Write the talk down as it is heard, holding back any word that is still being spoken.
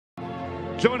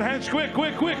Join hands, quick,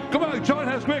 quick, quick. Come on, join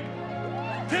hands, quick.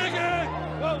 Take it.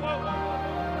 Whoa, whoa,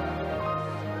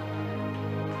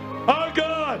 whoa. Our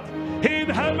God, He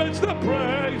inhabits the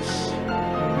praise.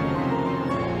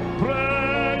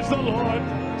 Praise the Lord.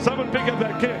 Someone pick up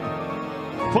that kid.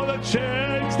 For the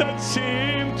chains that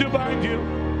seem to bind you,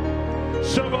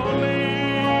 serve only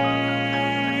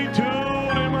to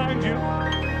remind you.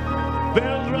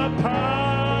 There's a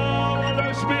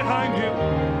powerless behind you.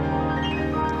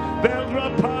 There's a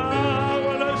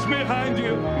powerless behind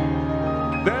you.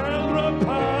 There's a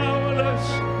powerless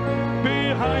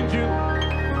behind you.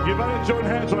 You better join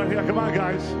hands right here. Come on,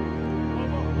 guys.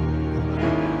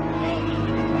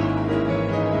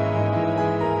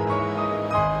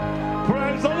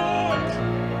 Praise the Lord.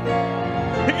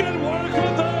 He can work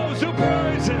with those who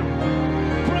praise Him.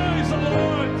 Praise the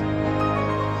Lord.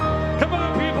 Come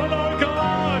on, people, our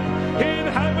God, He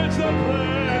inhabits the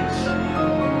praise.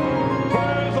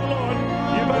 Praise the Lord.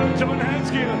 You better join hands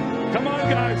here. Come on,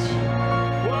 guys.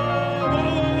 Whoa, whoa,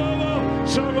 whoa, whoa, whoa.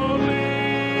 Serve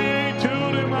only to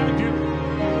remind you.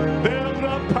 There's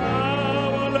a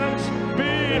powerless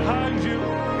behind you.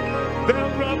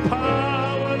 There's a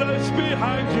powerless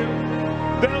behind you.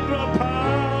 There's a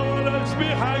powerless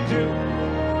behind you.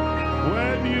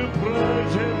 When you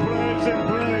praise Him, praise Him,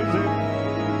 praise Him.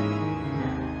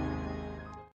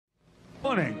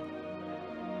 Morning.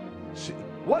 See,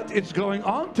 what is going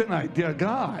on tonight, dear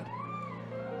God?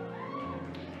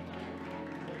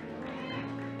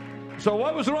 So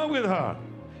what was wrong with her?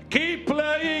 Keep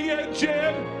playing it,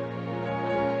 Jim.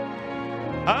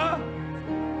 Huh?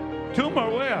 Tumor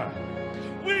where?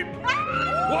 We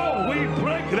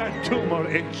break that tumor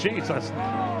in Jesus'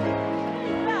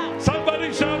 name.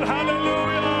 Somebody shout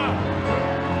hallelujah.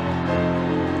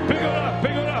 Pick it up,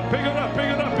 pick it up, pick it up, pick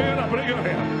it up, pick it up, bring it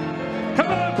here. Come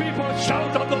on, people,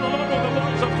 shout unto the Lord with the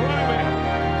voice of triumph.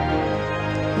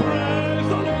 Praise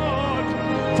the Lord,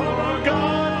 for our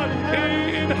God,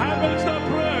 He inhabits the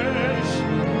praise.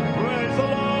 Praise the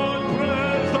Lord,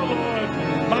 praise the Lord.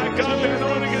 My God, the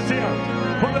anointing is here.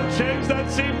 For the chains that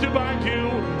seem to bind you,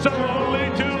 so only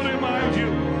to remind you.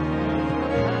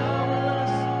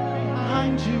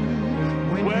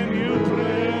 When you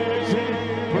praise Him,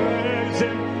 praise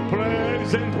Him,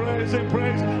 praise Him, praise Him,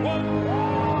 praise Him.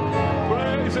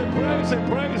 Praise Him, praise Him,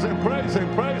 praise Him, praise Him,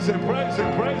 praise Him, praise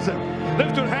Him, praise Him.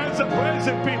 Lift your hands and praise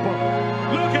Him, people.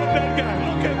 Look at that guy.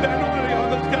 Look at the anointing on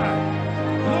this guy.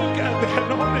 Look at the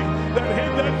anointing that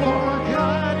hit that boy.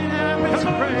 Come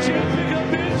on, Jim, pick up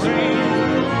this.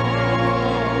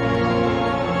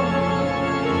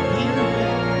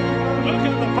 Look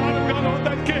at the power of God on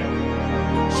that kid.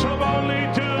 So only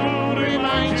to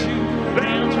remind you,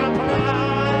 there's a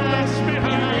power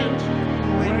behind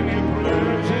when you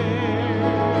praise Him.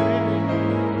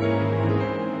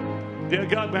 Dear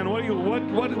God, man, what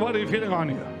are you feeling on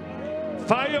you?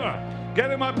 Fire! Get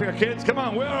him up here, kids. Come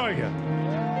on, where are you?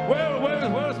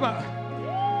 Where's my?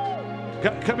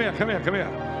 Come here.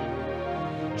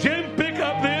 Jim, pick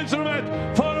up the instrument.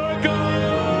 For our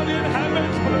God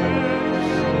inhabits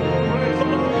praise. Praise the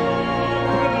Lord.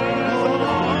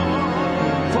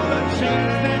 For the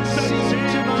chains that seem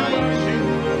to bind you,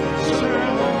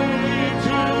 serve only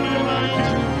to remind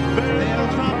you. There's a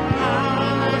power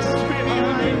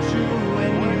behind you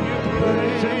when you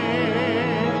praise Him.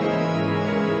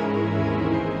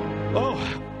 Oh,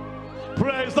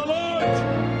 praise the Lord.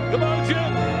 Come on,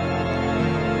 Jim.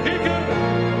 He can.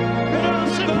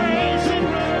 Praise Him, praise Him.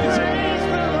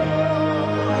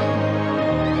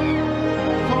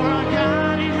 For our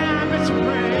God inhabits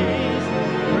praise.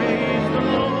 Praise the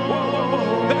Lord.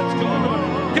 Whoa. That's going on.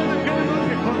 Get him up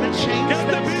here. For the chains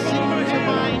that seem to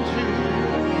bind you,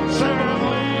 serve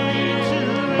only to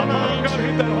remind you.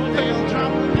 Hit that whole thing. They'll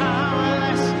drop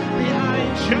powerless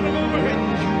behind you. Get him over here.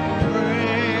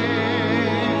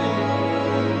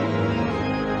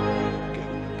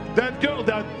 That girl,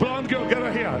 that blonde girl, get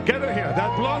her here. Get her here.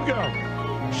 That blonde girl.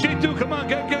 She too. Come on,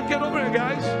 get over here,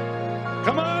 guys.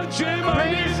 Come on, Jim, I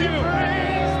need you.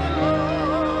 Praise the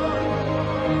Lord.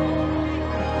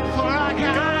 For our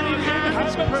God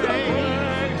inhabits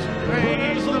praise.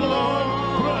 Praise the Lord.